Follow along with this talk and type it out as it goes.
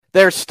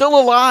They're still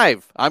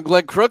alive. I'm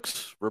Glenn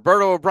Crooks,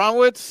 Roberto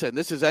Abramowitz, and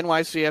this is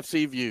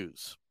NYCFC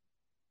Views.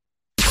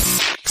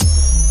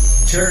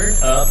 Turn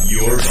up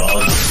your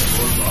volume.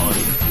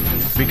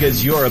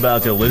 Because you're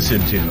about to listen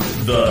to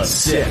The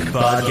Sick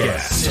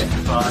Podcast.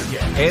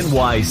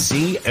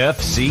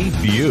 NYCFC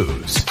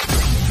Views.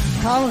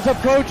 Collins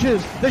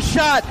approaches the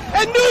shot,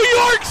 and New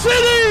York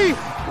City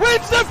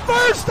wins the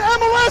first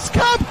MLS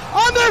Cup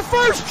on their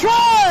first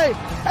try,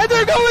 and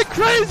they're going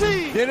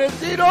crazy. Tiene el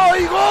tiro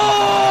y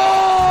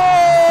gol!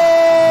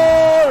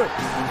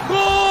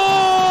 Gol!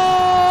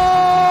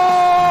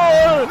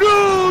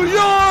 New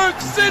York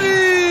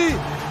City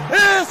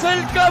es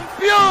el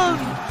campeón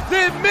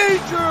de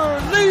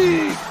Major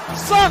League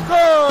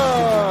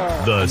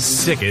Soccer. The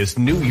sickest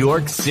New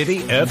York City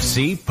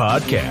FC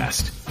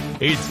podcast.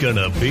 It's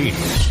gonna be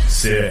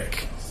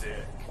sick.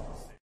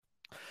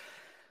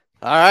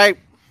 All right.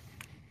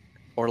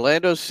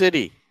 Orlando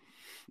City,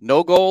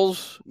 no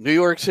goals. New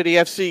York City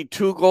FC,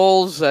 2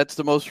 goals. That's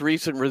the most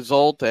recent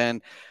result.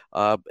 And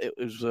it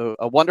was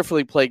a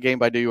wonderfully played game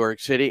by New York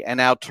City. And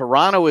now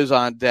Toronto is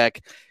on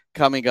deck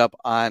coming up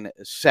on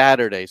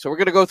Saturday. So we're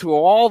going to go through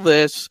all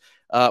this.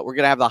 We're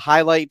going to have the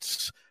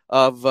highlights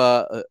of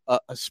a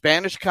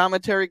Spanish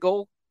commentary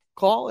goal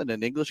call and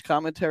an English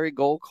commentary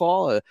goal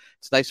call.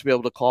 It's nice to be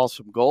able to call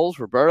some goals.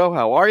 Roberto,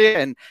 how are you?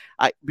 And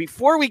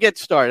before we get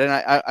started,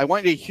 and I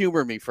want you to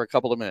humor me for a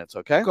couple of minutes,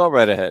 okay? Go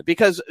right ahead.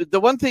 Because the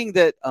one thing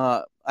that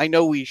I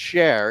know we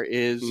share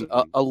is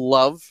a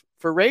love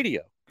for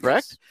radio,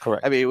 correct? Yes,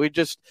 correct. I mean,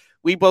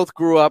 we both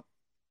grew up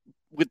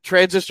with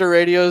transistor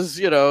radios,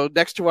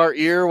 next to our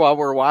ear while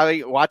we're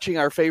watching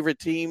our favorite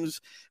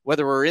teams,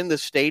 whether we're in the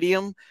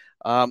stadium.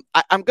 I'm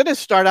going to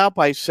start out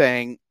by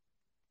saying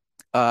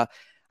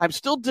I'm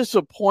still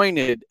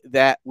disappointed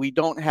that we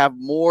don't have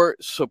more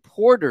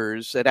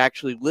supporters that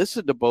actually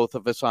listen to both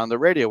of us on the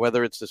radio,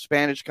 whether it's the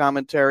Spanish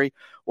commentary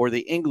or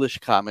the English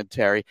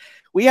commentary.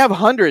 We have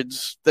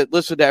hundreds that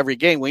listen to every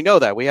game. We know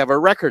that. We have a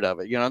record of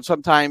it. And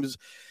sometimes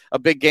a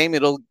big game,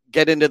 it'll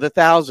get into the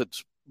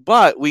thousands.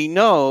 But we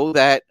know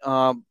that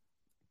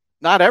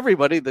not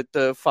everybody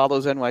that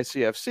follows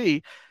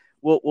NYCFC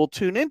will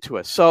tune into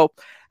us. So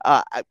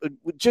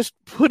just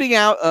putting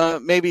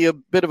out maybe a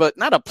bit of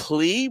not a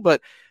plea,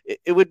 but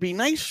it would be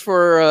nice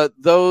for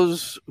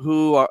those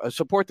who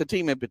support the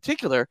team in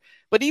particular,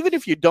 but even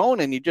if you don't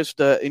and you just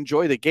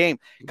enjoy the game,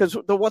 because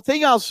the one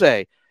thing I'll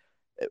say,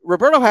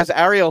 Roberto has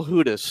Ariel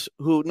Hudas,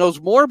 who knows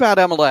more about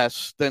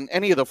MLS than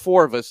any of the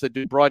 4 of us that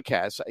do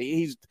broadcasts.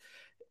 He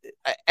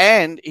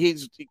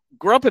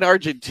grew up in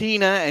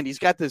Argentina, and he's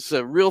got this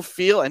real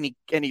feel, and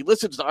he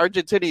listens to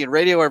Argentinian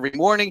radio every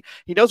morning.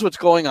 He knows what's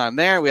going on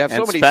there. We have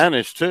so many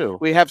Spanish too.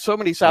 We have so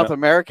many South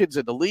Americans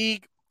in the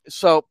league.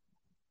 So,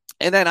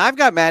 and then I've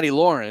got Matty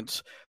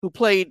Lawrence, who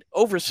played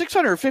over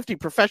 650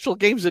 professional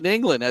games in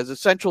England as a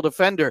central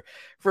defender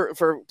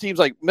for teams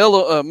like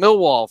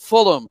Millwall,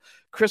 Fulham,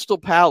 Crystal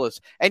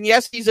Palace. And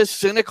yes, he's a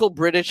cynical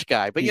British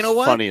guy, but you know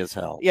what? Funny as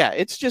hell. Yeah,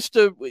 it's just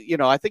I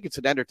think it's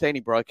an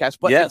entertaining broadcast,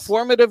 but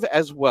informative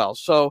as well.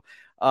 So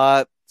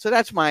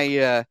that's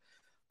my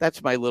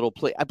little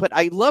play. But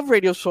I love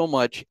radio so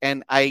much,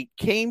 and I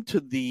came to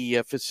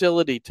the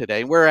facility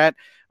today. We're in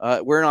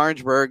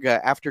Orangeburg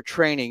after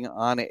training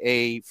on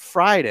a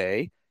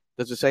Friday.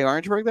 Does it say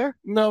Orangeburg there?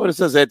 No, it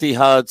says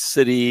Etihad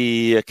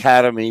City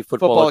Academy,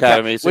 Football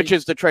Academy. Which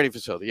is the training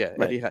facility. Yeah,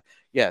 right. Etihad.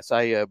 Yes,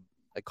 I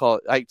call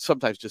it. I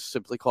sometimes just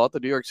simply call it the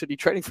New York City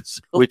Training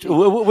Facility,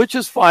 which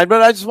is fine.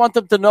 But I just want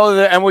them to know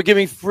that, and we're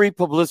giving free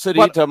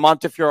publicity to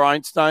Montefiore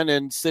Einstein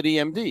and City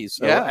MD,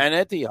 and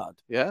Etihad.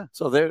 Yeah,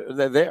 so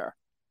they're there.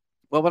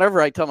 Well,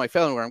 whenever I tell my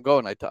family where I'm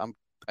going, I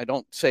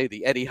don't say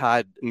the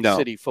Etihad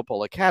City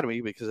Football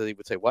Academy because they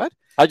would say what?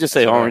 I just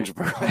say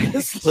Orangeburg.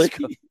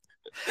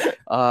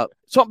 But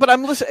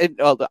I'm listening.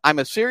 I'm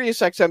a Sirius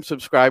XM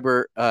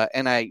subscriber,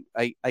 and I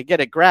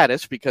get it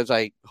gratis because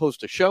I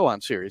host a show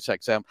on Sirius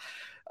XM.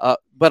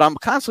 But I'm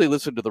constantly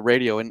listening to the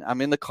radio, and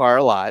I'm in the car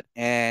a lot.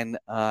 And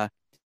so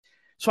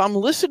I'm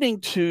listening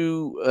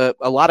to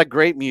a lot of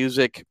great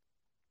music,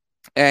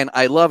 and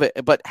I love it.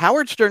 But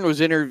Howard Stern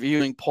was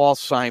interviewing Paul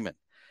Simon.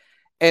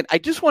 And I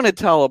just want to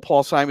tell a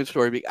Paul Simon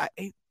story.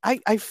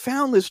 I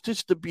found this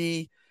just to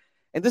be,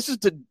 and this is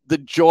the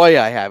joy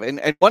I have.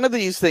 And one of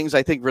these things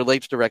I think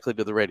relates directly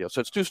to the radio. So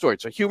it's 2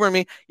 stories. So humor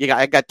me.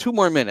 I got 2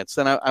 more minutes.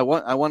 Then I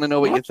want to know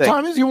what you think. As much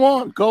time as you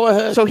want. Go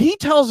ahead. So he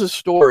tells a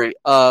story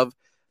of,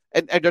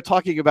 and they're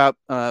talking about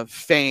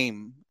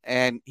fame.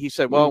 And he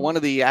said, well, one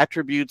of the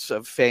attributes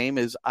of fame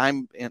is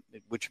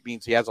which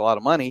means he has a lot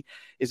of money,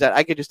 is that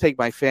I could just take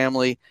my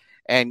family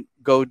and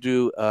go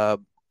to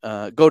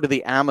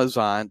the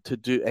Amazon to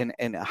do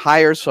and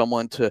hire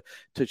someone to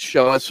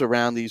show us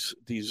around these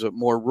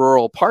more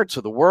rural parts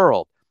of the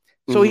world.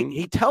 So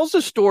he tells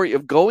the story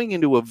of going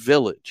into a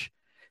village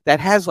that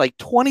has like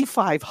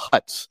 25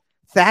 huts,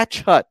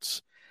 thatch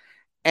huts.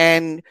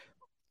 And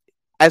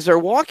as they're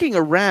walking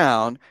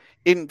around,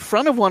 in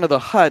front of one of the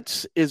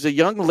huts is a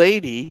young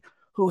lady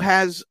who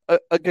has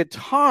a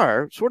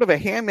guitar, sort of a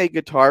handmade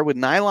guitar with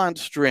nylon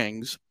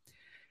strings.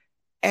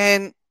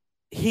 And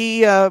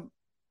he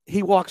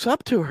he walks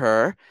up to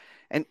her,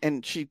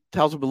 and she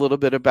tells him a little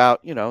bit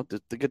about,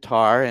 the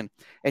guitar, and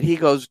he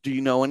goes, "Do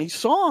you know any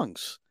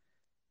songs?"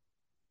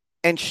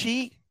 And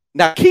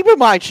now keep in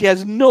mind, she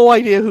has no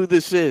idea who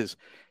this is.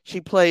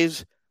 She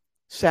plays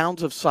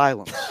Sounds of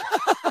Silence.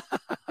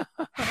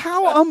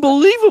 How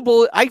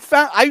unbelievable.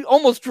 I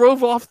almost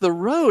drove off the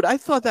road. I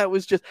thought that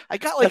was I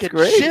got like That's a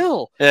great.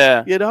 chill.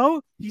 Yeah.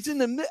 He's in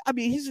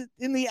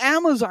the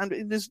Amazon,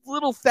 in this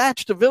little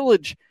thatched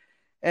village.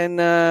 And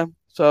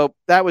so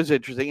that was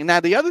interesting. And now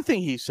the other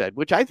thing he said,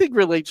 which I think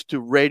relates to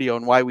radio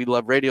and why we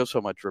love radio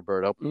so much,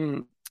 Roberto,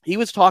 he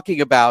was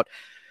talking about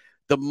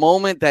the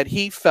moment that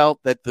he felt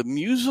that the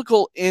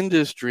musical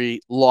industry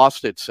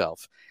lost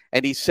itself.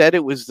 And he said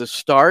it was the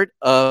start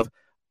of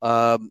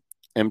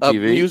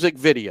MTV music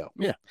video.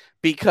 Yeah.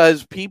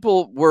 Because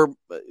people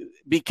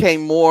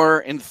became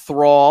more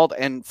enthralled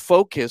and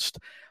focused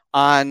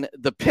on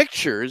the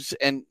pictures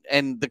and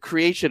the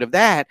creation of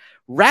that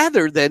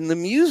rather than the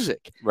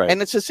music. Right.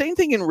 And it's the same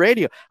thing in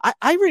radio.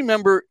 I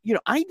remember,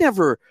 I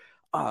never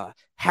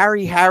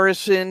Harry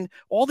Harrison,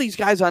 all these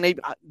guys on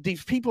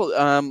these people,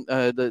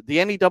 the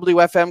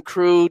NEWFM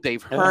crew,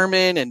 Dave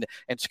Herman and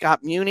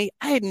Scott Muni.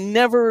 I had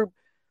never.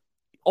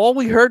 All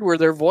we heard were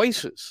their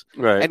voices,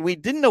 right? And we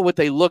didn't know what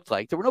they looked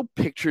like. There were no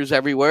pictures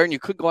everywhere, and you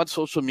couldn't go on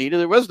social media.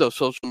 There was no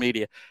social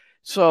media.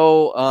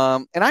 So,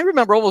 and I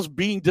remember almost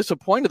being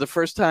disappointed the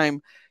first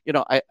time,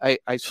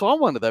 I saw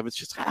one of them. It's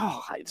just,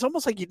 it's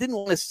almost like you didn't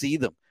want to see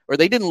them, or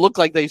they didn't look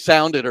like they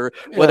sounded, or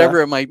whatever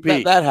it might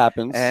be. That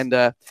happens.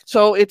 And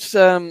so it's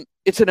an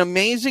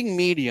amazing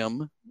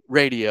medium,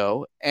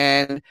 radio,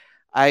 and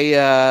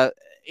I.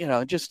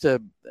 Just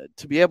to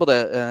be able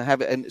to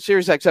have it, and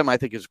Sirius XM, I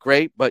think, is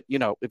great. But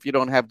if you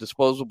don't have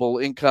disposable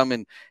income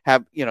and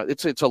have,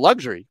 it's a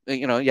luxury.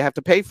 You have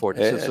to pay for it.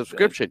 It's a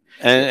subscription,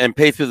 and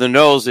pay through the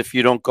nose if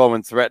you don't go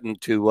and threaten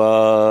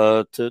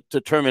to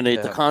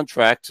terminate the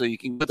contract, so you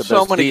can get the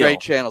so best many deal.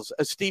 great channels.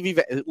 Stevie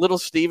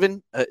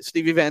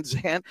Van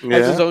Zandt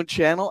has his own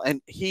channel,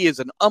 and he is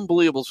an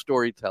unbelievable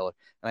storyteller.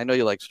 And I know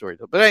you like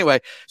storytelling, but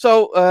anyway,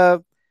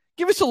 so.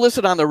 Give us a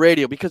listen on the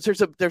radio, because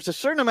there's a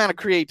certain amount of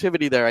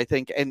creativity there, I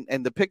think,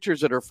 and the pictures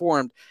that are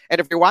formed.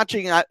 And if you're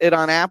watching it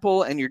on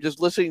Apple and you're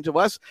just listening to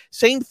us,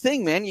 same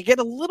thing, man. You get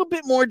a little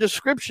bit more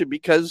description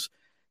because,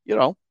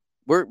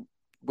 we're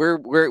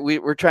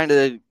trying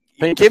to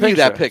give you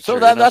that picture. So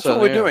that's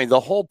what we're doing. The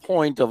whole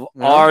point of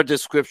our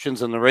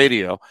descriptions in the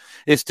radio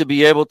is to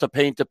be able to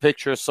paint a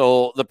picture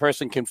so the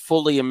person can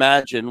fully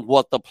imagine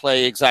what the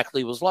play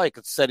exactly was like.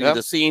 It's setting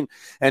the scene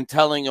and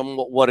telling them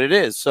what it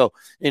is. So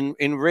in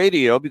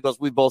radio, because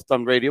we've both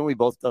done radio and we've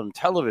both done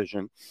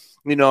television,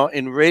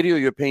 in radio,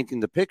 you're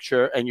painting the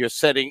picture and you're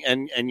setting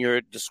and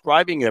you're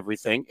describing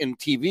everything. In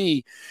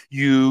TV,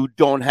 you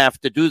don't have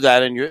to do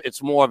that. And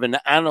it's more of an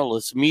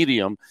analyst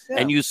medium.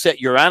 And you set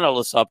your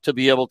analysts up to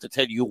be able to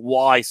tell you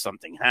why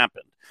something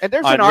happened. And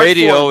there's on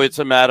radio, it's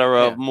a matter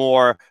of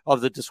more of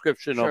the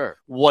description of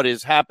what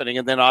is happening.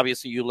 And then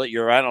obviously you let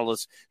your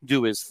analyst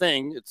do his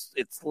thing.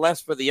 It's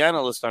less for the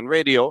analyst on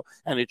radio,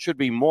 and it should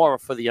be more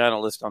for the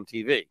analyst on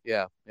TV.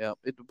 Yeah.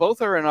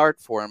 Both are an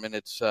art form, and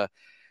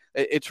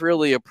it's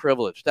really a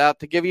privilege. Now,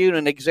 to give you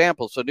an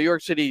example, so New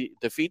York City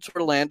defeats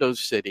Orlando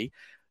City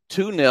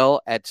 2-0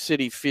 at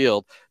Citi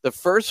Field. The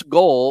first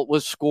goal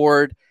was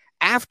scored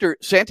after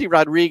Santi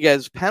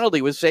Rodriguez's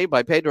penalty was saved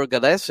by Pedro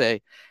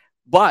Galese,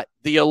 but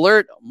the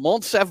alert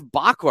Monsef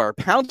Bakar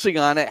pouncing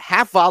on it,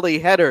 half-volley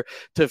header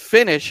to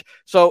finish.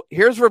 So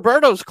here's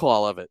Roberto's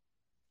call of it.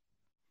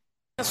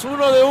 Es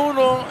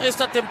 1-1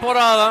 esta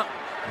temporada.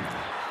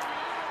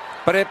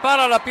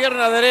 Prepara la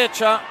pierna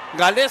derecha.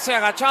 Galese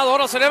agachado.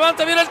 Ahora se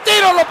levanta. Viene el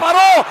tiro. Lo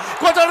paró.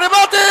 Contra el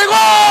remate. ¡Gol!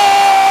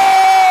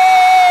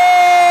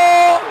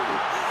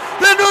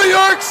 De New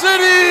York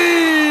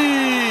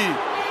City.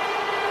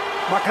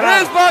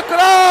 Es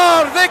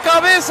Bakar. De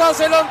cabeza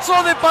se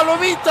lanzó de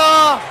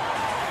palomita.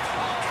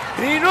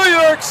 Y New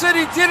York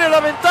City tiene la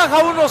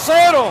ventaja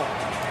 1-0.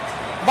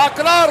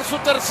 Bakar, su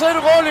tercer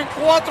gol en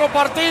 4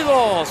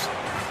 partidos.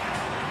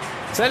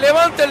 Se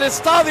levanta el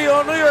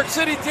estadio, New York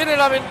City tiene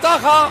la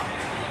ventaja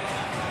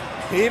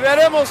y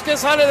veremos qué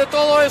sale de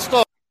todo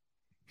esto.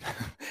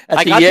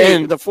 At the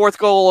end, the fourth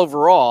goal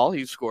overall,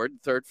 he scored,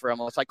 third for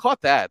MLS. I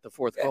caught that, the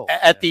fourth goal.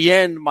 At the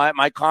end,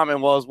 my comment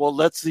was, well,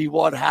 let's see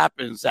what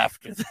happens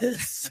after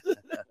this.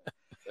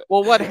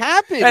 Well, what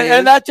happened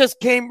and that just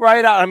came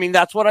right out. I mean,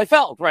 that's what I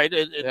felt, right?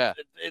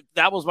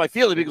 That was my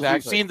feeling, because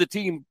we've seen the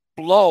team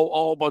blow a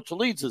whole bunch of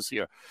leads this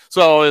year.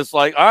 So it's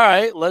like, all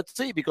right, let's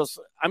see. Because,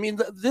 I mean,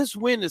 this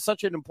win is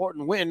such an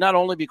important win, not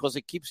only because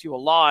it keeps you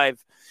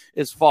alive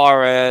as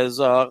far as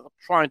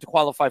trying to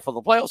qualify for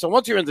the playoffs. And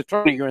once you're in the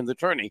tourney, you're in the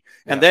tourney.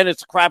 And then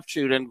it's a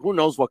crapshoot, and who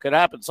knows what could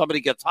happen. Somebody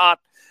gets hot,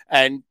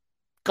 and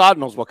God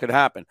knows what could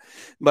happen.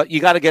 But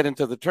you got to get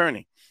into the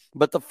tourney.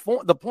 But the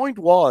point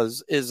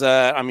is,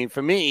 I mean,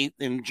 for me,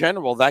 in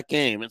general, that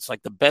game, it's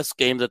like the best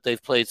game that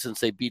they've played since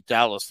they beat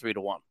Dallas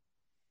 3-1.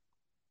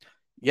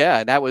 Yeah,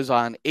 and that was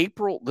on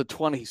April the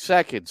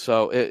 22nd,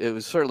 so it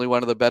was certainly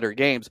one of the better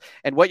games.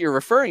 And what you're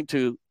referring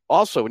to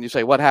also when you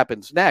say what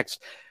happens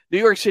next, New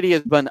York City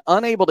has been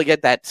unable to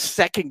get that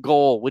second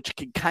goal, which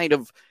can kind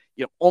of,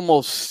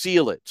 almost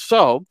seal it.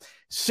 So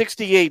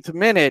 68th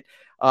minute,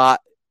 now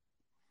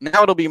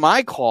it'll be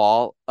my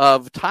call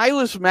of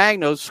Tylus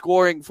Magno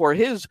scoring for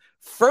his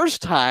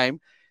first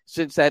time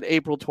since that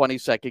April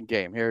 22nd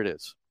game. Here it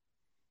is.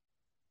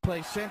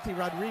 Play Santi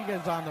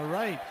Rodriguez on the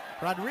right.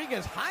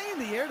 Rodriguez high in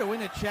the air to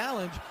win a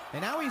challenge,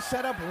 and now he's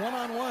set up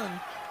one-on-one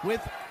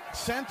with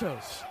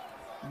Santos.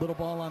 Little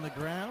ball on the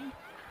ground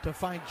to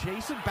find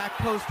Jason. Back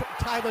post,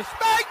 Tylus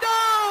Magno!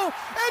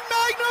 And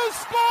Magno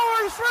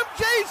scores from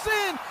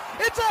Jason!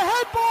 It's a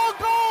head ball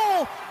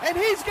goal! And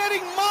he's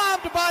getting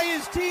mobbed by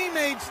his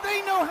teammates.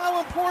 They know how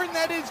important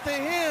that is to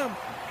him.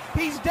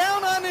 He's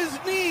down on his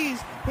knees.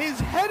 His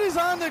head is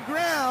on the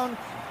ground.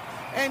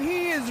 And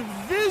he is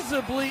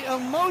visibly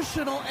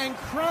emotional and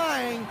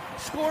crying,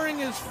 scoring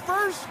his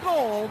first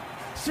goal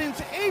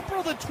since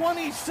April the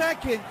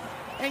 22nd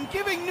and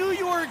giving New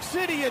York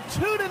City a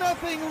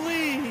 2-0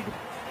 lead.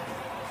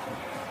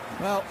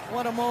 Well,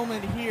 what a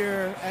moment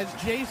here as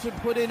Jason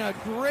put in a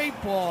great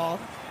ball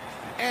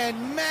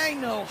and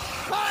Magno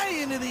high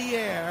into the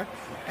air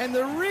and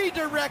the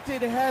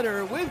redirected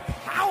header with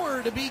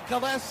power to beat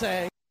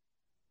Calese.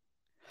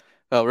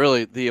 Well,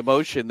 really, the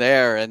emotion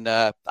there. And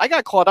I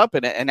got caught up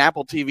in it, and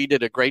Apple TV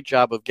did a great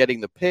job of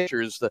getting the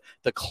pictures,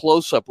 the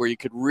close-up where you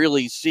could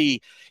really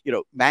see,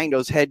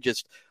 Magno's head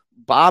just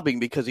bobbing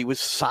because he was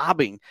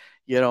sobbing,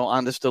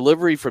 on this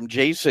delivery from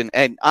Jason.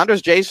 And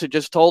Andres Jason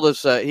just told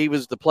us he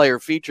was the player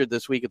featured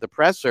this week at the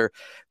presser,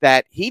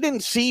 that he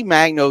didn't see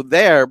Magno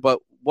there, but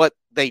what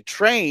they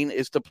train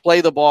is to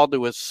play the ball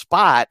to a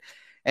spot,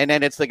 and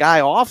then it's the guy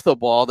off the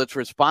ball that's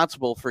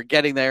responsible for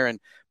getting there and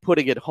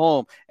putting it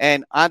home.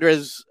 And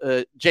Andres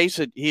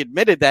Jason, he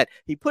admitted that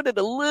he put it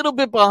a little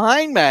bit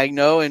behind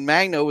Magno, and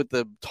Magno with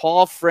the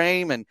tall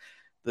frame and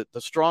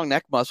the strong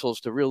neck muscles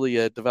to really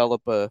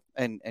develop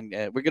and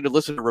we're going to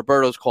listen to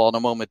Roberto's call in a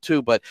moment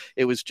too, but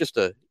it was just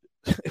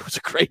it was a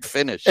great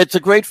finish. It's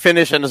a great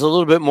finish, and there's a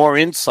little bit more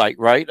insight,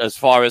 right, as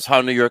far as how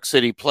New York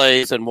City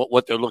plays and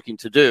what they're looking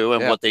to do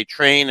and what they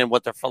train and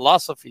what their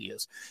philosophy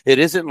is. It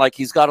isn't like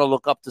he's got to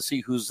look up to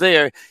see who's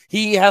there.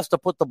 He has to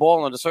put the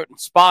ball in a certain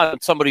spot,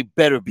 and somebody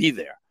better be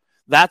there.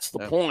 That's the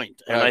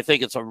point. And I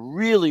think it's a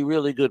really,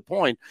 really good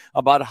point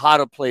about how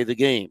to play the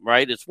game,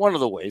 right? It's one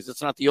of the ways.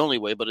 It's not the only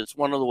way, but it's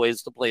one of the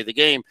ways to play the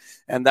game.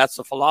 And that's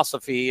the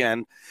philosophy.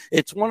 And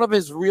it's one of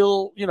his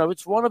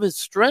it's one of his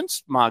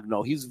strengths,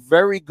 Magno. He's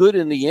very good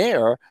in the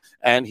air,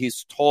 and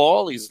he's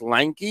tall, he's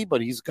lanky,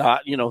 but he's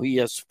got, he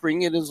has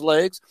spring in his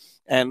legs.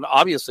 And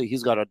obviously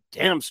he's got a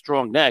damn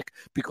strong neck,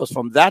 because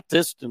from that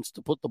distance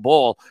to put the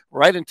ball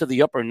right into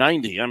the upper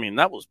 90, I mean,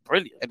 that was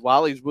brilliant. And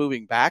while he's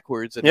moving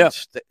backwards and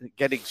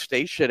getting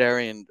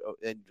stationary and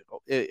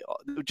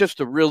just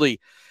a really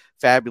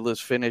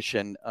fabulous finish.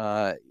 And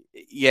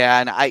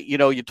and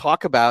you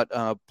talk about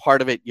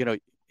part of it,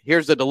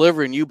 here's the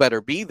delivery and you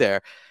better be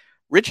there.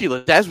 Richie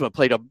Ledesma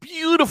played a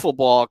beautiful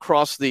ball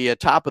across the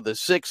top of the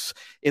six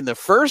in the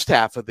first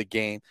half of the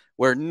game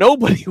where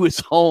nobody was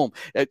home.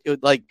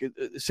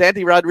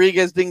 Santi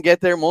Rodriguez didn't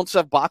get there.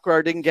 Monsef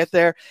Bakrar didn't get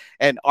there.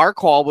 And our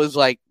call was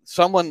like,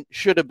 someone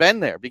should have been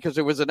there, because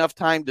there was enough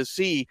time to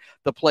see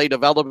the play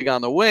developing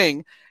on the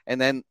wing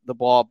and then the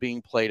ball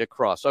being played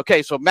across.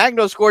 Okay, so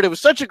Magno scored. It was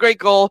such a great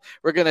goal.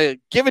 We're going to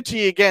give it to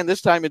you again,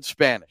 this time in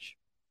Spanish.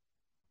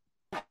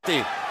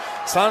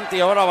 Santi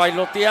ahora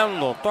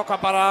bailoteando, toca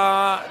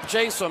para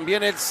Jason,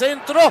 viene el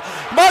centro,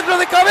 Magno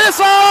de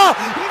cabeza,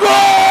 ¡gol!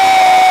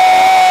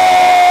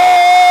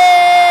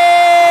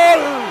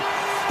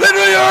 De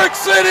New York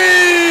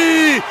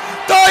City,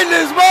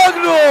 Tylus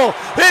Magno,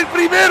 el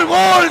primer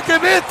gol que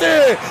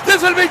mete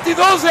desde el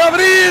 22 de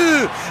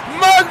abril,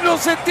 Magno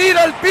se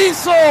tira al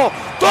piso,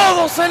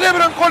 todos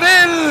celebran con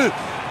él.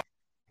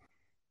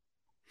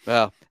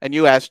 Well, and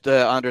you asked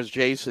Andres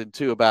Jason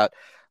too about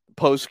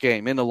post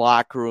game in the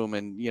locker room,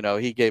 and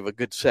he gave a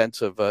good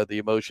sense of the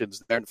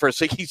emotions there. And first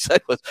thing he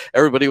said was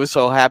everybody was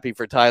so happy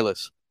for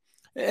Tylus,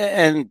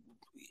 and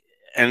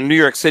New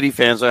York City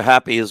fans are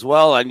happy as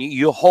well. And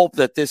you hope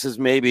that this is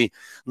maybe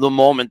the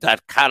moment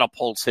that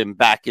catapults him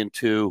back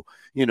into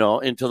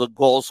the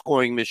goal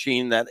scoring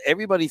machine that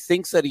everybody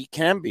thinks that he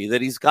can be,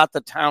 that he's got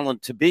the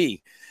talent to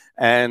be.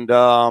 And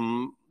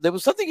there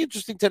was something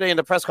interesting today in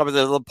the press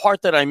conference. The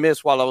part that I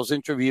missed while I was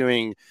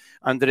interviewing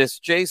Andres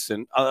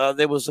Jason,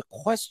 there was a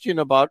question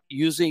about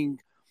using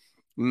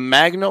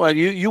Magno. And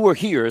you were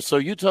here, so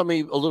you tell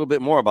me a little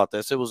bit more about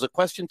this. It was a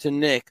question to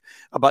Nick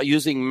about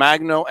using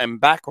Magno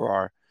and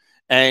Bakrar,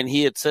 and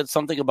he had said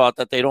something about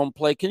that they don't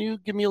play. Can you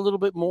give me a little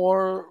bit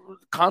more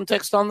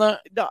context on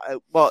that? No,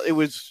 well, it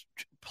was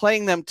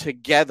playing them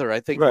together, I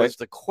think, was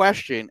the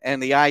question.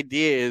 And the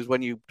idea is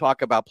when you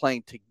talk about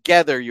playing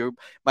together, you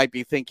might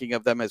be thinking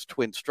of them as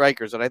twin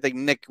strikers. And I think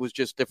Nick was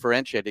just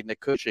differentiating. Nick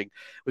Cushing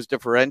was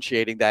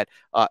differentiating that,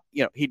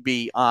 he'd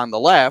be on the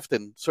left,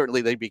 and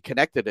certainly they'd be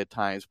connected at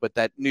times, but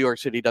that New York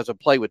City doesn't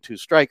play with two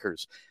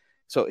strikers.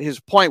 So his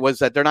point was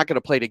that they're not going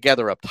to play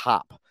together up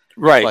top.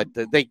 Right.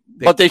 But they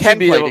can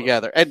play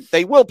together, and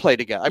they will play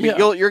together. I mean,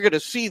 you're going to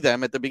see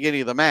them at the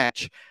beginning of the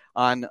match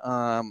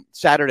on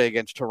Saturday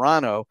against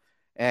Toronto,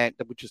 and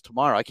which is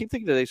tomorrow. I keep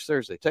thinking today's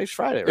Thursday. Today's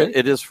Friday, right?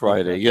 It is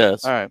Friday,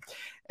 yes. All right.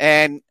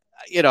 And,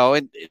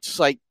 and it's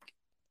like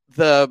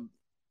the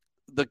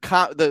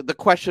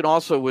question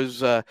also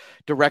was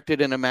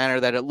directed in a manner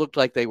that it looked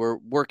like they were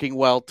working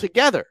well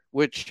together,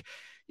 which,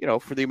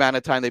 for the amount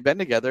of time they've been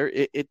together,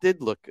 it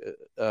did look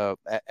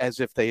as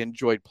if they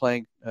enjoyed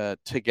playing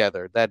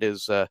together. That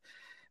is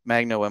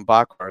Magno and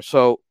Bakar.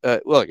 So,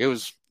 look, it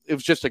was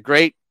just a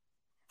great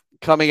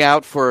coming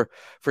out for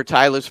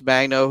Tylus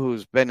Magno,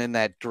 who's been in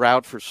that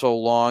drought for so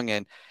long.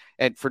 And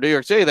for New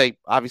York City, they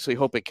obviously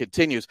hope it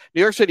continues.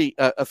 New York City,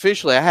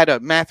 officially, I had a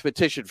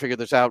mathematician figure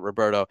this out,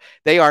 Roberto.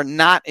 They are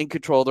not in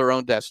control of their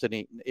own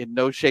destiny in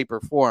no shape or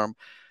form.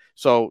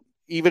 So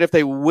even if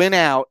they win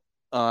out,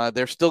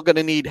 they're still going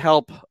to need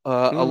help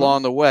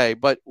along the way.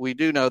 But we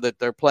do know that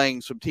they're playing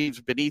some teams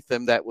beneath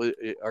them that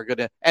are going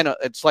to, and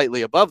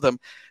slightly above them,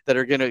 that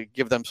are going to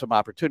give them some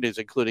opportunities,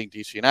 including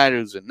DC United,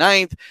 who's in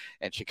 9th,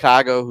 and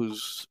Chicago,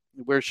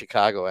 where's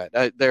Chicago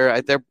at?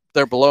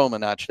 They're below them a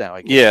notch now,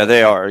 I guess. Yeah,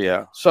 they are,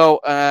 yeah.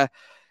 So at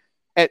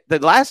the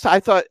last,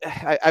 I thought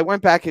I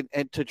went back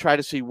and to try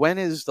to see when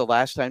is the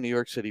last time New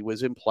York City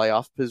was in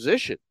playoff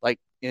position, like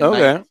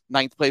in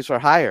ninth place or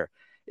higher.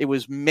 It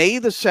was May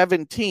the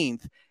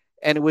 17th.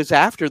 And it was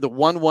after the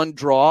 1-1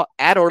 draw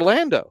at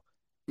Orlando.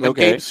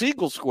 Gabe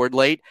Siegel scored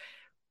late.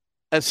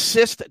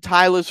 Assist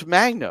Tylus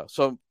Magno.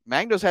 So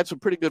Magno's had some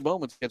pretty good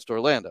moments against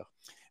Orlando.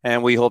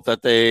 And we hope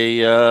that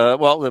they,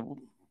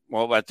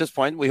 at this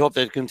point, we hope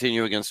they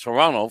continue against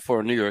Toronto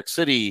for New York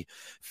City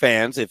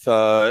fans. If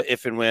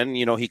and when,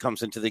 he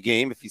comes into the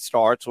game, if he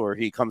starts or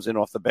he comes in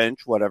off the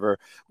bench, whatever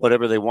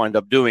they wind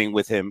up doing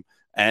with him.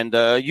 And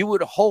you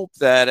would hope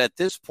that at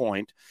this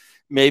point,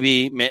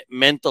 maybe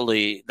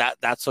mentally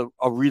that's a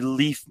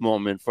relief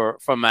moment for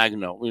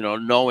Magno,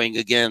 knowing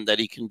again that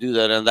he can do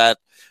that. And that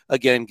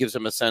again gives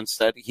him a sense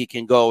that he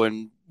can go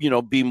and,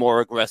 be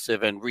more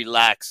aggressive and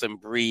relax and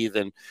breathe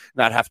and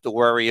not have to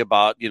worry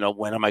about,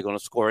 when am I going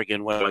to score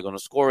again? When am I going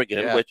to score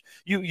again? Yeah. Which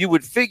you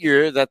would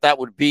figure that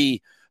would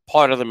be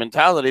part of the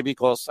mentality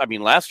because,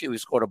 last year he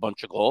scored a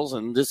bunch of goals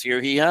and this year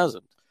he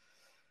hasn't.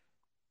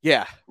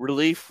 Yeah,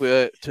 relief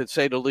to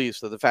say the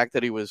least. The fact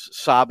that he was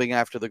sobbing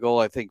after the goal,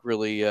 I think,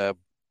 really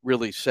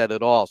said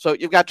it all. So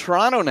you've got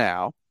Toronto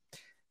now.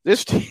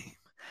 This team,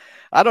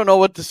 I don't know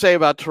what to say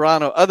about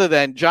Toronto other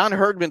than John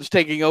Herdman's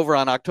taking over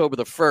on October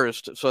the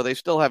 1st. So they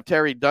still have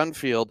Terry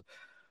Dunfield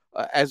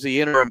as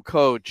the interim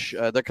coach.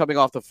 They're coming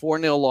off the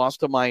 4-0 loss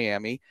to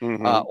Miami.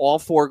 All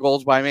 4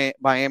 goals by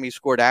Miami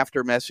scored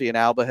after Messi and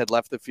Alba had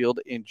left the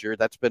field injured.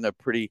 That's been a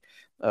pretty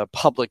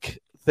public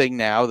thing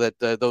now that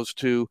those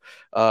two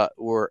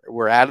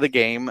were out of the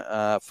game.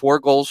 4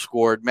 goals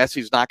scored.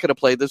 Messi's not going to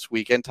play this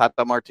weekend.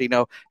 Tata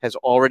Martino has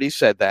already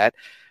said that.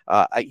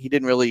 He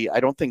didn't really,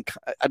 I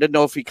didn't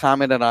know if he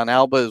commented on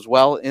Alba as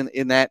well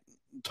in that,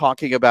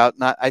 talking about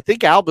I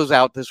think Alba's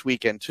out this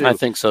weekend too. I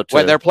think so too.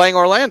 When they're playing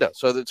Orlando.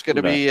 So it's going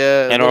to be.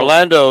 And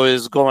Orlando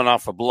is going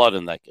off for blood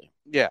in that game.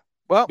 Yeah.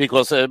 Well,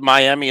 because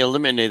Miami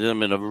eliminated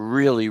them in a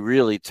really,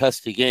 really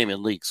testy game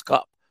in League's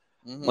Cup.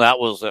 Mm-hmm. That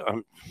was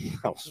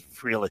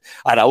really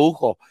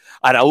Araujo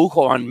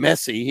on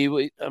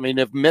Messi.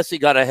 If Messi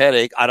got a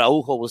headache,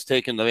 Araujo was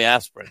taking the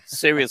aspirin.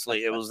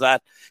 Seriously,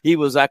 he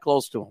was that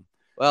close to him.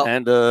 Well,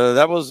 and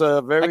that was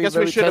a very, I guess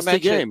very we should testy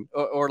game.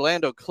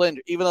 Orlando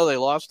clinched, even though they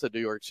lost to New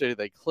York City.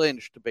 They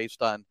clinched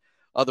based on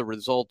other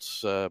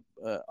results on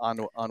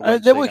Wednesday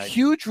there were night.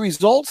 Huge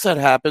results that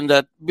happened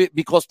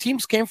because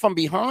teams came from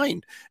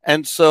behind.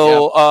 And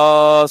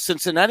so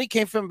Cincinnati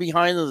came from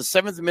behind in the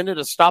 7th minute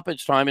of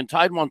stoppage time and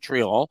tied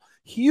Montreal.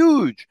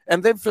 Huge.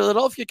 And then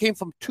Philadelphia came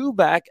from 2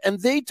 back and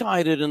they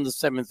tied it in the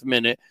 7th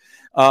minute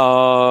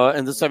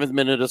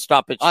of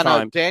stoppage time.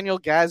 On a Daniel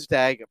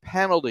Gazdag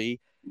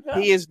penalty,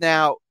 he is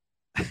now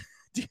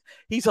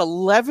he's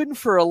 11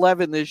 for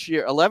 11 this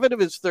year. 11 of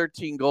his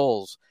 13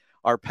 goals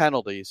are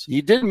penalties.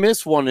 He did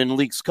miss one in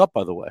League's Cup,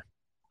 by the way.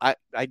 I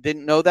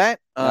didn't know that.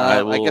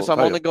 I guess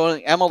I'm only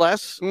going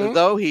MLS,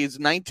 though. He's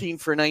 19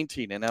 for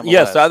 19 in MLS.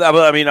 Yes, I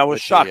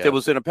was shocked. It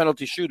was in a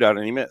penalty shootout,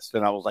 and he missed.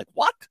 And I was like,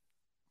 what?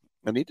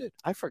 And he did.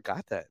 I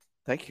forgot that.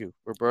 Thank you,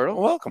 Roberto.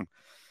 You're welcome.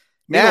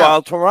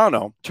 Meanwhile,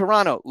 Toronto.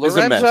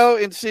 Lorenzo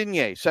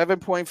Insigne,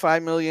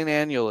 $7.5 million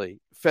annually.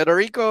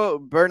 Federico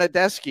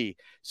Bernardeschi,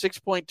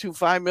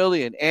 $6.25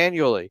 million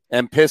annually.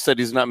 And pissed that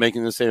he's not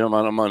making the same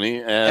amount of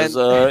money as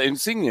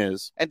Insigne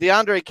is. And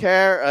DeAndre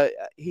Kerr,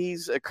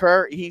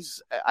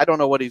 he's I don't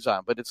know what he's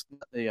on, but it's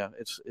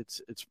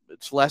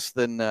less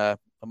than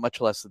much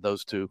less than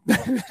those two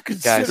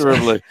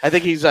considerably. Guys. I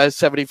think he's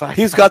 75.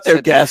 He's got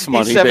their gas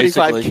money,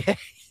 basically.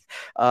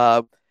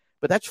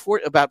 But that's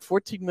about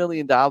 $14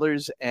 million,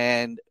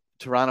 and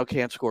Toronto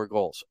can't score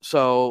goals.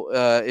 So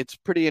it's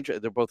pretty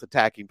interesting. They're both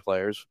attacking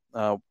players.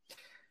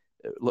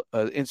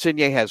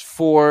 Insigne has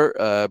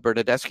 4.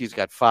 Bernardeschi's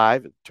got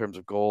 5 in terms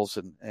of goals.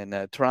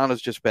 And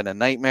Toronto's just been a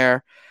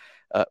nightmare.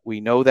 We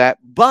know that.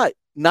 But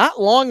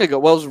not long ago,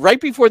 well, it was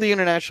right before the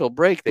international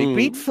break, they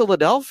beat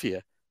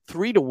Philadelphia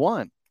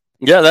 3-1.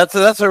 Yeah,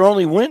 that's their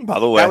only win, by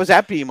the way. That was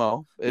at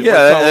BMO. It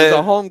was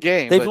a home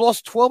game. They've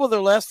lost 12 of their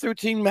last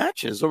 13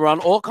 matches around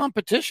all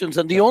competitions,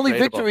 and the only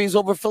victory is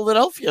over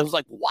Philadelphia. I was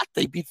like, what?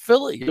 They beat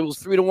Philly. It was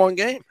 3-1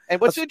 game.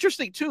 And what's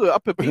interesting, too,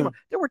 up at BMO,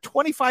 there were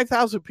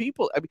 25,000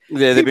 people. I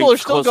mean, people are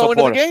still going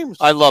to the games.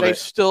 I love it. They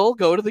still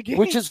go to the games.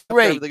 Which is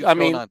great. I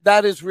mean,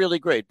 that is really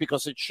great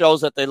because it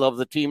shows that they love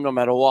the team no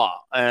matter what.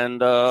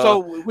 And so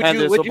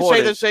would you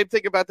say the same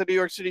thing about the New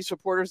York City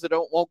supporters that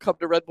won't come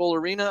to Red Bull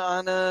Arena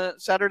on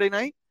Saturday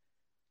night?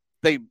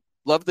 They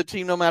love the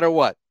team no matter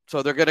what,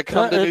 so they're going to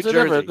come to New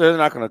Jersey. They're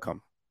not going to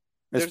come,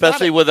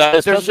 especially with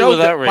that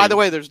rain. By the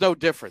way, there's no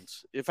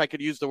difference. If I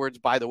could use the words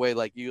 "by the way"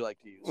 like you like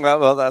to use.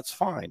 Well, that's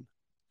fine.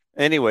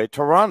 Anyway,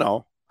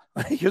 Toronto.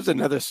 Here's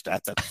another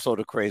stat that's sort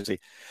of crazy.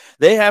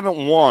 They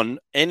haven't won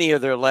any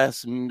of their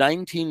last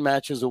 19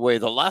 matches away.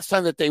 The last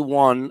time that they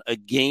won a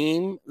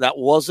game that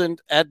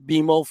wasn't at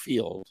BMO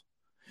Field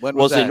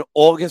was in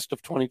August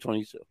of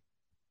 2022.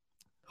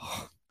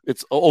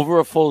 It's over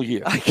a full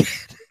year.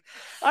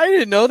 I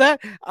didn't know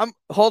that.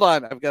 Hold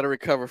on. I've got to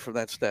recover from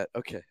that stat.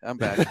 Okay, I'm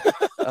back.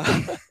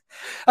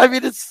 I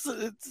mean, it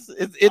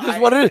is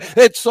what it is.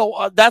 It's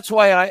so that's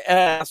why I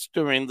asked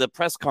during the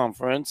press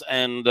conference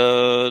and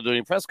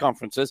during press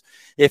conferences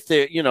if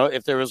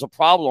there is a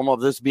problem of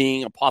this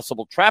being a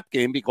possible trap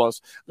game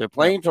because they're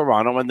playing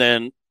Toronto and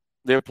then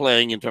they're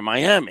playing Inter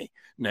Miami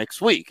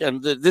next week,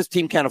 and this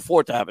team can't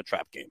afford to have a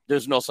trap game.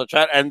 There's no such,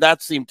 and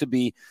that seemed to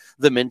be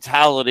the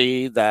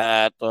mentality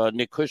that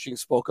Nick Cushing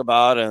spoke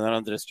about and then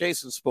Andres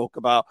Jason spoke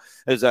about,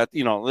 is that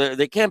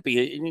they can't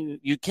be.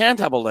 You can't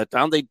have a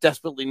letdown. They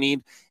desperately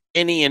need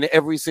any and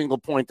every single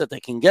point that they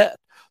can get.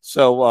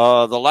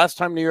 So the last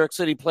time New York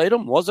City played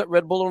them was at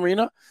Red Bull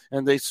Arena,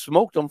 and they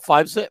smoked them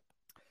 5-0.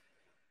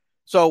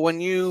 So when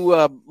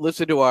you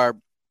listen to our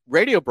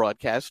radio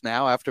broadcast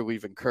now, after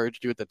we've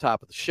encouraged you at the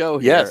top of the show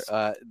here,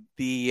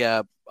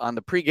 yes. On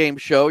the pregame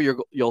show,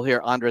 you'll hear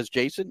Andres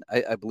Jason,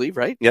 I believe,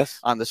 right? Yes.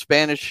 On the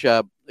Spanish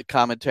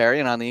commentary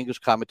and on the English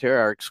commentary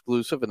are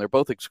exclusive, and they're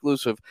both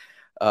exclusive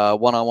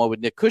one-on-one with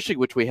Nick Cushing,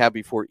 which we have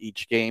before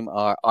each game.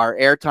 Our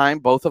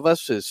airtime, both of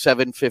us, is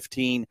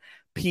 7:15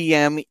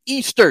 p.m.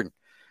 Eastern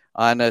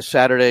on a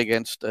Saturday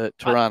against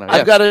Toronto.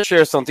 I've got to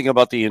share something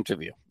about the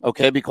interview,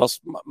 okay? Because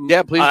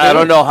please. I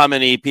don't know how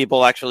many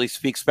people actually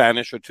speak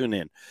Spanish or tune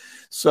in.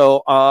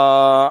 So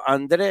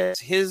Andres,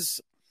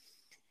 his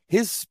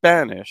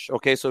Spanish,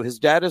 okay, so his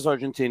dad is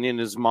Argentinian,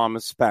 his mom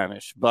is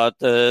Spanish, but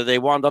they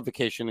wound up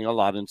vacationing a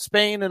lot in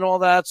Spain and all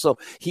that, so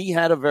he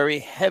had a very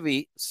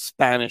heavy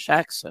Spanish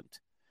accent.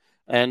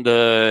 And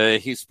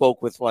he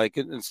spoke with, like,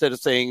 instead of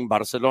saying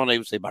Barcelona, he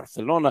would say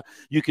Barcelona.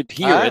 You could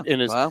hear it in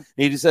his. Wow.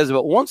 He says,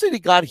 but once he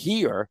got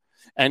here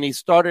and he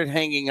started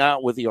hanging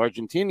out with the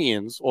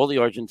Argentinians, all the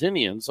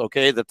Argentinians,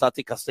 okay, the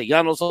Tati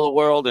Castellanos of the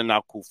world, and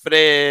now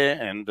Cufré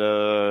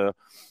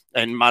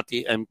and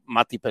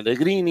Mati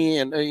Pellegrini,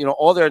 and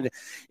all their.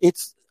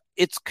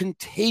 It's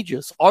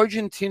contagious.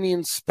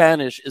 Argentinian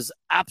Spanish is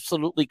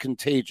absolutely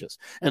contagious.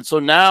 And so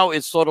now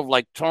it's sort of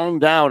like toned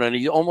down, and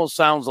he almost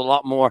sounds a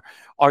lot more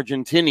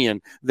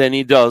Argentinian than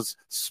he does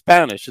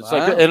Spanish. It's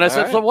like, and I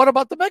said, so what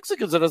about the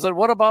Mexicans? And I said,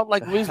 what about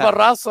like Luis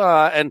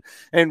Barraza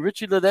and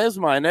Richie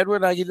Ledesma and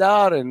Edwin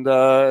Aguilar? And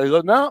he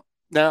goes, no,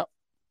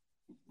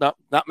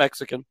 not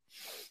Mexican.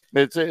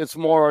 It's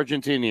more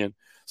Argentinian.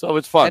 So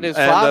it's fun. And his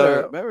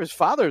father, remember, his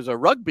father's a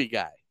rugby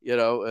guy. And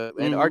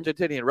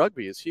Argentinian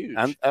rugby is huge.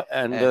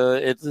 And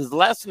his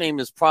last name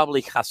is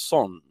probably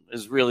Hasson,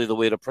 is really the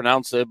way to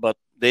pronounce it. But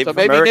they've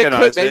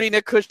Americanized it. Maybe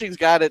Nick Cushing's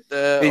got it.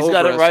 He's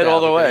got it right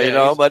all the way,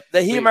 But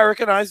he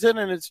Americanized it,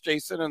 and it's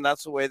Jason, and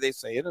that's the way they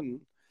say it,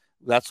 and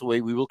that's the way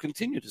we will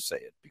continue to say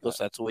it because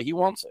that's the way he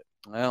wants it.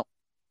 Well,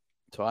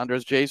 so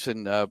Andres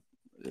Jason,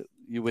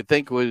 you would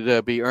think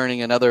would be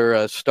earning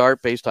another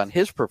start based on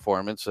his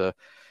performance.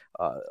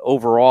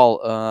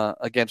 Overall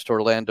against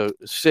Orlando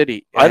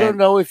City. I don't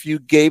know if you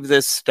gave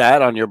this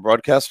stat on your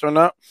broadcast or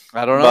not.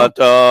 I don't know.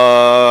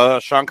 But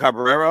Sean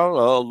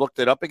Cabrera looked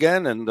it up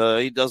again, and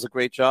he does a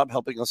great job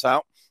helping us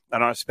out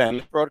on our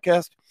Spanish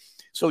broadcast.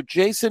 So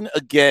Jason,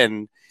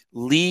 again,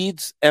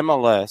 leads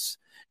MLS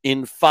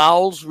in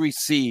fouls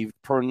received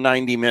per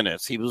 90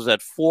 minutes. He was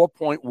at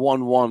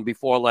 4.11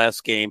 before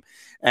last game,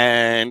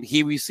 and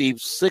he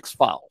received 6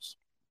 fouls.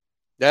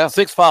 Yeah,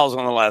 6 fouls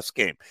on the last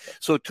game.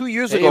 So 2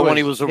 years ago, when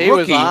he was a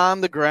rookie, he was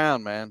on the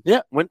ground, man.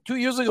 Yeah, 2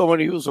 years ago when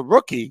he was a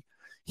rookie,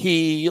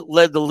 he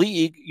led the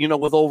league,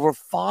 with over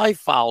 5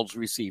 fouls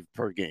received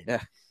per game.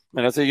 Yeah,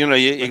 and I said,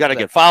 you got to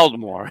get fouled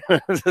more. Yeah,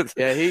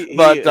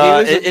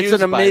 it's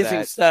an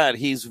amazing stat.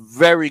 He's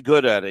very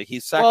good at it.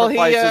 He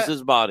sacrifices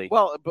his body.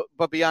 Well,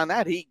 but beyond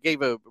that, he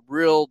gave a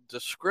real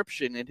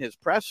description in his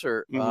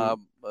presser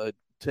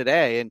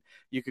today, and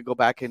you could go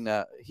back and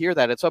hear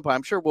that at some point.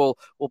 I'm sure we'll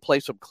play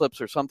some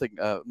clips or something,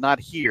 not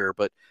here,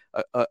 but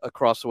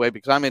across the way,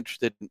 because I'm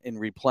interested in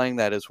replaying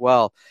that as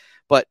well.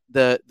 But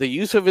the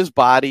use of his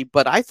body.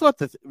 But I thought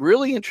the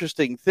really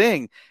interesting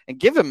thing, and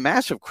give him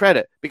massive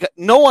credit, because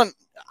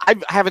I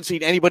haven't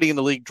seen anybody in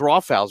the league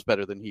draw fouls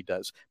better than he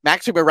does.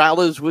 Maxi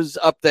Morales was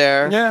up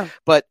there, yeah,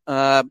 but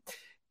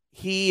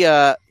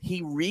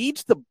he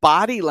reads the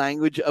body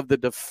language of the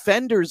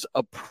defender's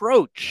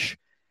approach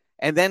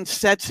and then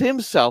sets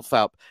himself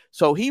up.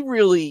 So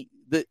the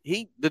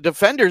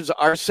defenders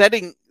are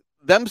setting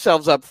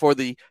themselves up for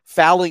the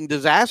fouling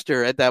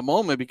disaster at that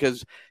moment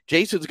because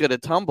Jason's going to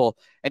tumble.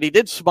 And he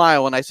did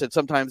smile when I said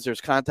sometimes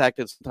there's contact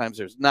and sometimes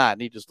there's not.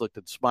 And he just looked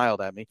and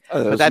smiled at me.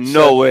 There's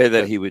no way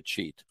that he would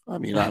cheat. I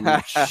mean,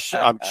 I'm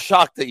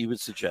shocked that you would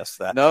suggest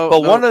that.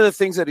 But one of the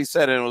things that he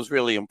said, and it was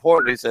really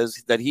important, he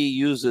says that he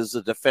uses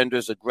the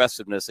defender's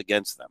aggressiveness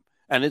against them.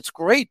 And it's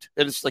great.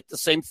 And it's like the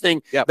same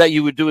thing that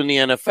you would do in the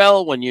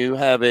NFL when you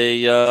have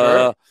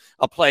a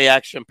play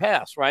action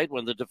pass, right?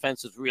 When the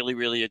defense is really,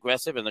 really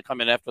aggressive and they're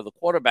coming after the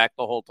quarterback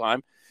the whole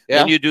time.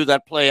 Then you do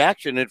that play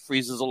action, it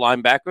freezes the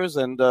linebackers,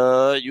 and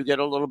you get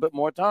a little bit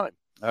more time.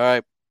 All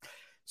right.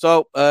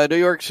 So New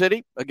York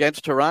City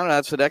against Toronto.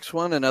 That's the next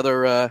one.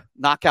 Another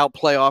knockout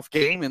playoff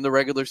game in the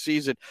regular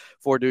season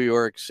for New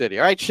York City.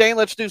 All right, Shane,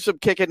 let's do some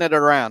kicking it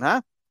around,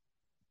 huh?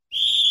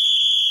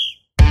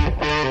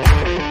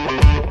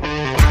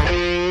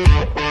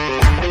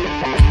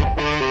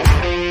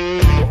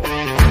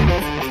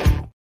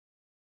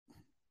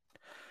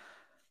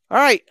 All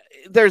right,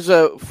 there's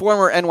a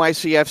former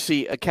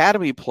NYCFC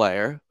Academy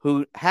player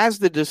who has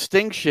the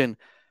distinction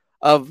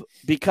of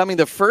becoming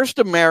the first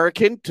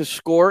American to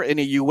score in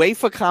a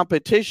UEFA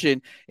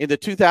competition in the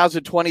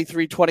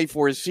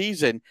 2023-24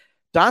 season,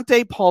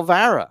 Dante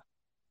Polvara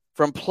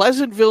from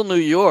Pleasantville, New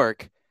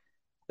York.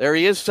 There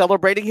he is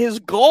celebrating his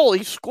goal.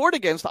 He scored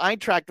against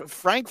Eintracht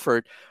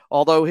Frankfurt,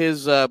 although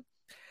his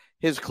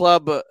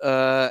club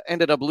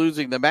ended up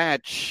losing the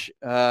match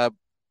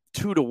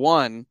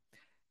 2-1.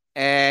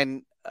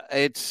 And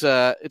it's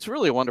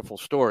really a wonderful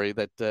story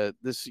that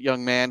this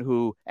young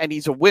man and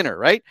he's a winner,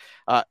 right?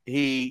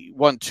 He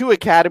won 2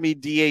 Academy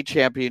DA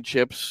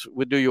championships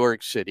with New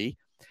York City.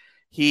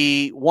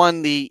 He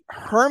won the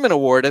Herman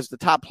Award as the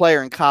top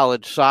player in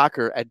college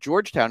soccer at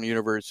Georgetown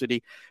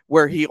University,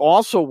 where he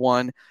also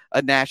won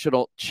a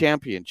national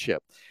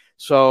championship.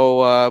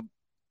 So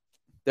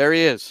there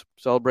he is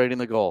celebrating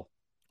the goal.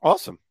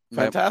 Awesome.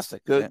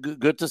 Fantastic.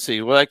 Good to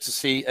see. We like to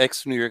see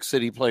ex-New York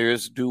City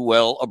players do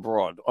well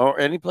abroad or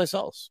anyplace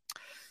else.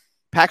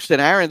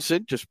 Paxton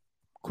Aronson, just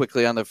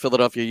quickly on the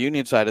Philadelphia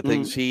Union side of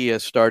things, he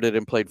started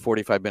and played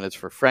 45 minutes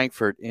for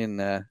Frankfurt in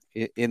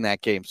that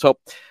game. So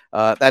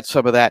that's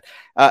some of that.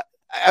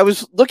 I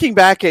was looking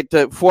back at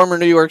the former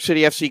New York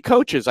City FC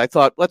coaches. I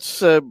thought,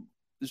 let's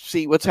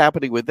see what's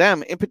happening with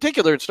them. In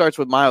particular, it starts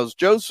with Miles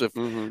Joseph,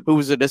 who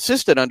was an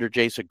assistant under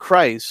Jason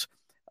Kreis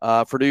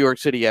for New York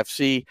City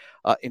FC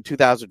in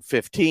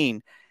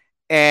 2015.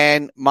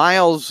 And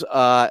Miles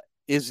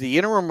is the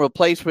interim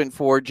replacement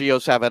for Gio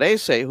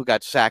Savarese, who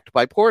got sacked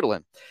by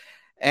Portland.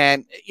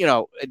 And,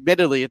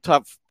 admittedly a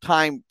tough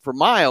time for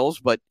Miles,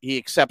 but he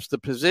accepts the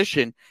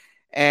position.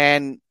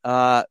 And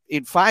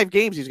in 5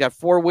 games, he's got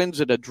 4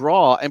 wins and a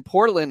draw. And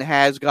Portland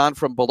has gone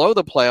from below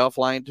the playoff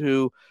line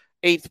to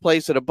 8th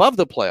place and above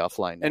the playoff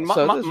line. And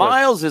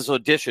Miles is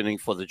auditioning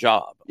for the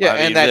job. Yeah,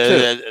 and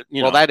that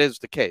too. That is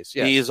the case.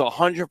 Yes. He is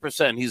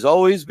 100%. He's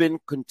always been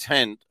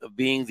content of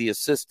being the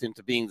assistant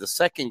to being the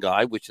second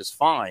guy, which is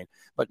fine.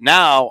 But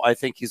now I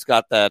think he's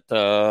got that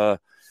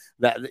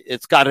that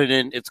it's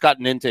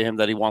gotten into him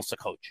that he wants to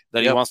coach,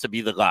 that he wants to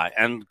be the guy.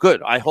 And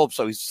good. I hope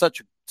so. He's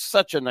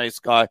such a nice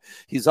guy.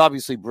 He's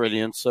obviously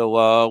brilliant.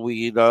 So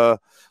we'd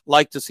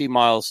like to see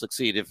Miles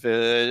succeed. If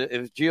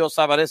Gio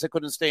Savarese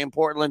couldn't stay in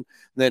Portland,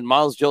 then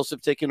Miles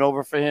Joseph taking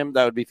over for him,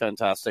 that would be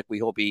fantastic. We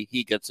hope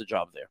he gets a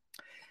job there.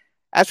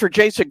 As for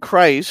Jason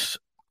Kreis,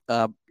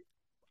 I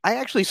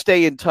actually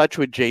stay in touch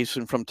with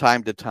Jason from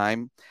time to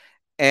time,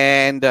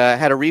 and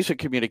had a recent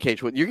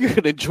communication with you. You're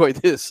going to enjoy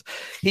this.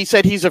 He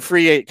said he's a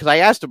free agent because I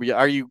asked him,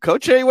 "Are you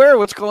coaching anywhere?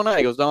 What's going on?"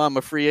 He goes, "No, I'm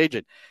a free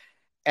agent."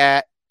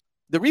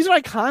 The reason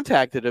I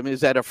contacted him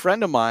is that a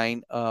friend of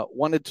mine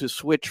wanted to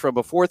switch from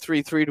a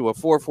 4-3-3 to a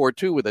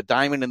 4-4-2 with a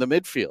diamond in the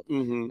midfield.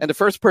 And the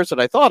first person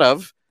I thought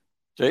of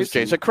was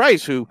Jason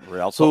Kreis, who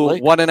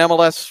won an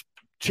MLS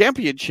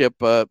championship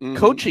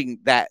coaching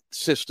that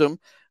system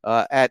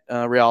at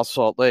Real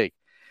Salt Lake.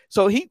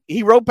 So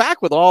he wrote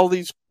back with all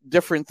these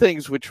different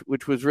things,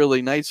 which was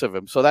really nice of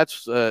him. So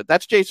that's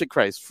Jason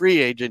Kreis, free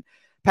agent.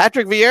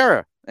 Patrick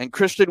Vieira and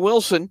Christian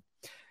Wilson,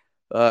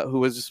 who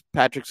was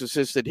Patrick's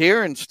assistant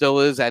here and still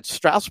is at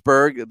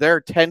Strasbourg.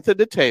 They're 10th in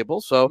the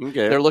table, so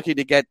they're looking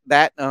to get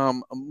that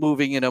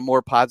moving in a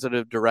more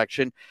positive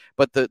direction.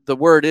 But the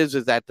word is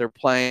that they're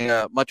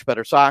playing much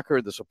better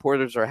soccer. The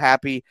supporters are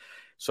happy.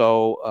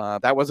 So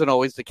that wasn't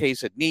always the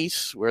case at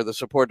Nice, where the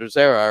supporters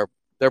they're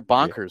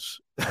bonkers.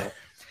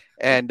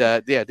 And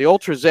the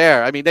ultras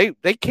there. I mean,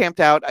 they camped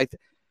out.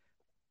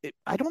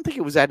 I don't think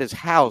it was at his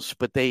house,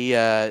 but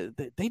they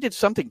did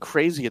something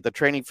crazy at the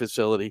training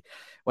facility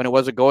when it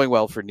wasn't going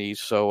well for Nice.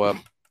 So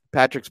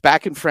Patrick's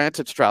back in France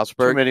at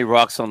Strasbourg. Too many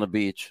rocks on the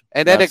beach.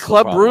 And then at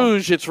Club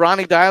Brugge, it's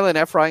Ronnie Dylan and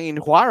Efrain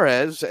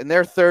Juarez, and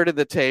they're third in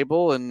the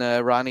table. And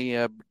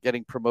Ronnie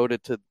getting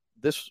promoted to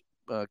this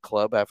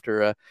club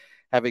after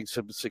having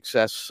some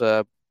success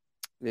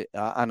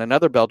on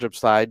another Belgium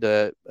side,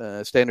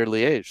 Standard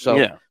Liège.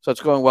 So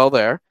it's going well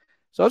there.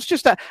 So it's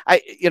just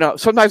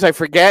sometimes I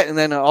forget, and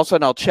then all of a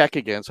sudden I'll check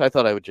again. So I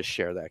thought I would just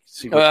share that.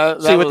 See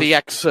what the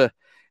ex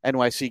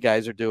NYC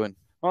guys are doing.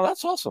 Well,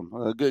 that's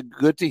awesome.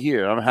 Good to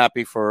hear. I'm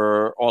happy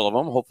for all of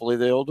them. Hopefully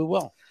they all do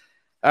well.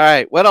 All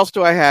right. What else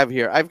do I have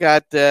here? I've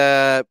got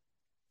the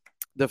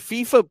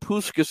FIFA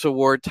Puskas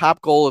Award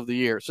Top Goal of the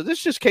Year. So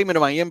this just came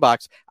into my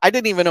inbox. I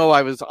didn't even know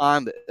I was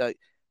on.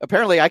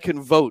 Apparently, I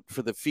can vote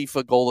for the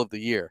FIFA Goal of the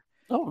Year.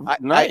 Oh,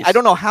 nice. I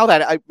don't know how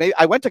that.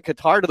 I went to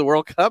Qatar to the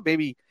World Cup.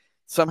 Maybe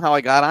somehow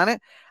I got on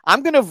it.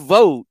 I'm going to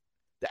vote,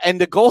 and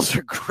the goals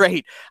are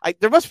great.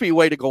 There must be a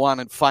way to go on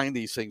and find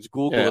these things,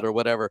 Google it or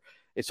whatever.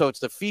 So it's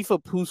the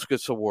FIFA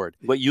Puskas Award.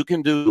 What you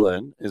can do,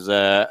 Glenn, is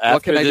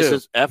after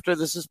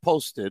this is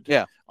posted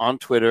on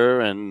Twitter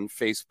and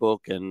Facebook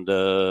and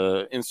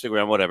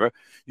Instagram, whatever,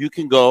 you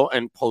can go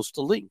and post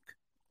a link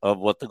of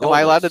what the goal is. Am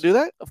I allowed to do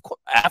that? Of course.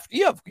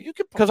 You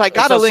can, because I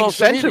got a link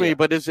sent to me,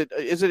 but is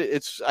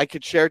it I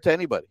could share it to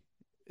anybody.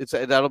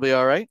 That'll be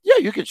all right? Yeah,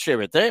 you can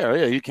share it there.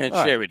 Yeah, you can't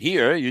share it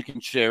here. You can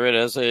share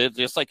it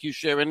just like you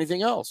share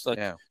anything else.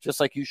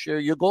 Just like you share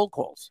your goal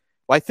calls.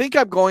 Well, I think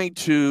I'm going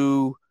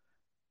to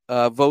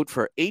vote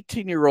for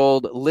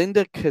 18-year-old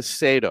Linda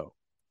Caicedo.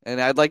 And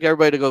I'd like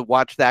everybody to go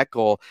watch that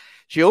goal.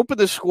 She opened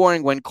the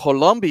scoring when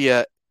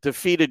Colombia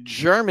defeated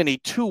Germany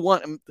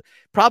 2-1.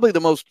 Probably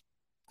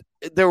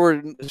there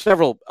were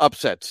several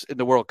upsets in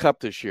the World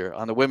Cup this year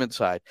on the women's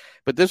side,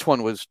 but this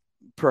one was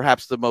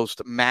perhaps the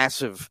most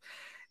massive.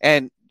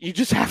 And you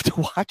just have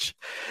to watch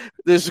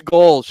this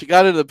goal. She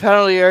got into the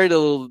penalty area, the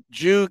little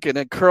juke, and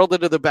then curled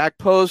into the back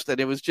post. And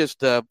it was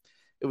just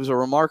it was a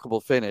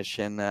remarkable finish.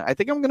 And I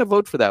think I'm going to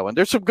vote for that one.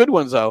 There's some good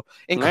ones, though,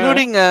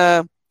 including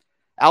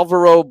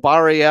Alvaro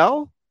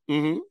Barreal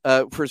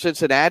for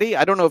Cincinnati.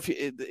 I don't know if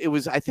it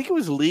was, I think it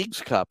was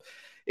Leagues Cup.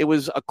 It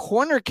was a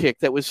corner kick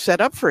that was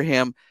set up for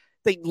him.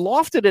 They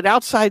lofted it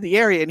outside the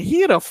area, and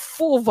he had a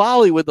full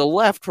volley with the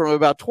left from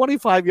about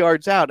 25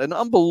 yards out. An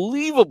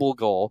unbelievable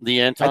goal.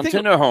 The Anton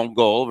Tinnerholm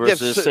goal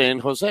versus San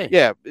Jose.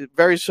 Yeah,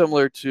 very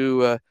similar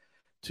to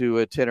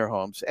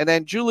Tinnerholm's. And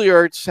then Julie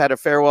Ertz had a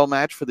farewell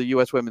match for the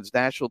U.S. women's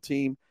national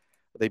team.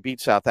 They beat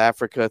South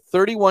Africa.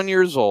 31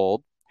 years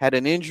old, had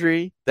an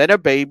injury, then a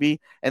baby,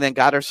 and then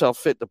got herself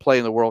fit to play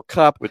in the World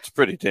Cup. Which is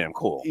pretty damn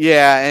cool.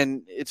 Yeah,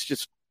 and it's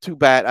just too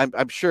bad.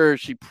 I'm sure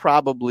she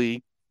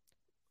probably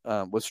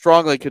was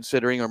strongly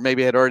considering, or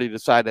maybe had already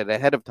decided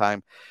ahead of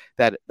time,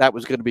 that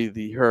was going to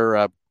be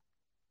her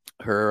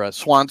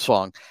swan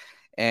song,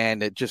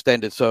 and it just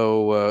ended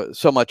so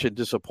much in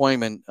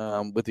disappointment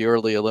with the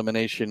early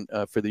elimination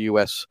for the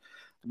U.S.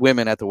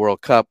 women at the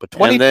World Cup. But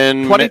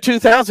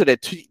 22,000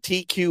 at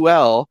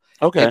TQL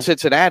in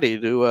Cincinnati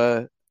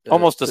to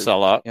almost a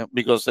sellout,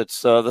 because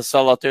it's the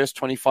sellout there is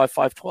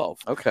 25,512.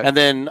 Okay, and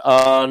then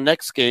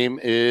next game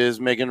is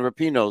Megan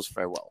Rapinoe's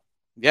farewell.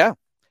 Yeah.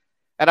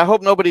 And I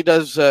hope nobody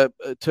does to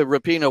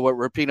Rapinoe what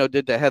Rapinoe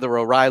did to Heather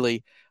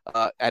O'Reilly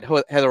at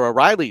Heather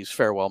O'Reilly's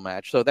farewell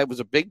match. So that was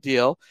a big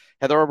deal.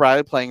 Heather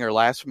O'Reilly playing her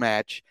last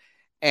match.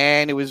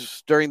 And it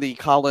was during the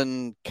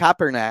Colin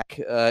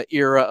Kaepernick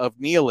era of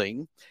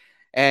kneeling.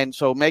 And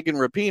so Megan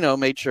Rapinoe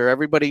made sure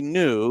everybody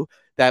knew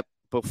that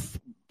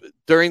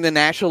during the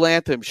national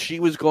anthem, she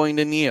was going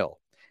to kneel.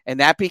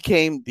 And that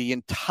became the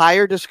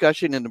entire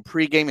discussion in the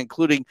pregame,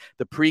 including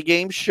the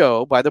pregame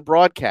show by the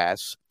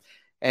broadcasts.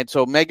 And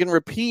so Megan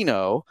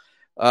Rapinoe,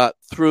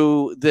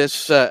 through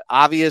this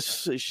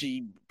obvious,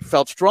 she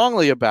felt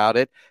strongly about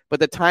it, but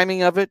the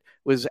timing of it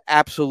was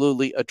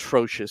absolutely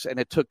atrocious, and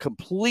it took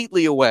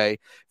completely away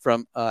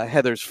from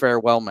Heather's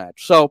farewell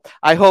match. So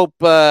I hope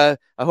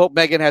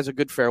Megan has a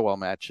good farewell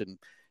match, and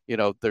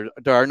there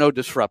are no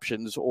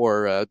disruptions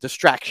or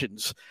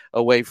distractions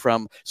away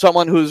from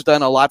someone who's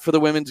done a lot for the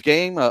women's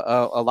game,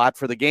 a lot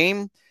for the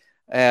game,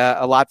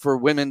 a lot for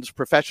women's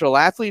professional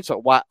athletes,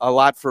 a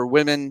lot for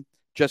women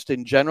just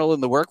in general in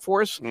the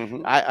workforce.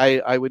 Mm-hmm.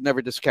 I would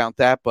never discount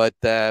that, but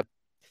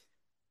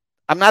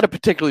I'm not a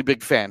particularly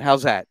big fan.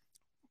 How's that?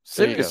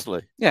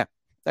 Seriously? Yeah,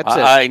 that's it.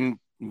 I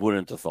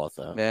wouldn't have thought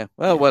that. Yeah,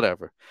 well,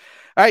 whatever.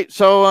 All right,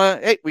 so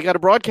hey, we got a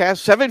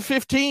broadcast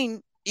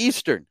 7:15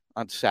 Eastern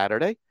on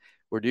Saturday,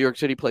 where New York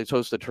City plays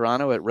host to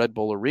Toronto at Red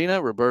Bull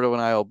Arena. Roberto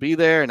and I will be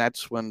there, and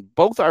that's when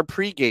both our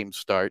pregames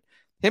start.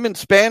 Him in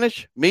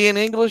Spanish, me in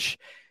English,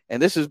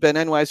 and this has been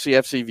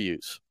NYCFC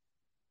Views.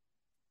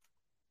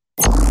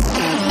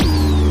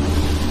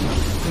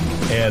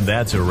 And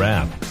that's a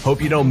wrap.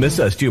 Hope you don't miss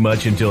us too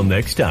much until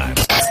next time.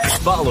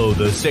 Follow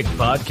the Sick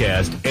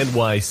Podcast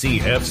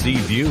NYCFC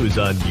Views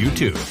on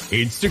YouTube,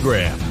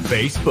 Instagram,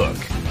 Facebook,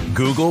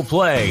 Google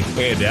Play,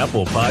 and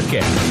Apple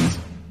Podcasts.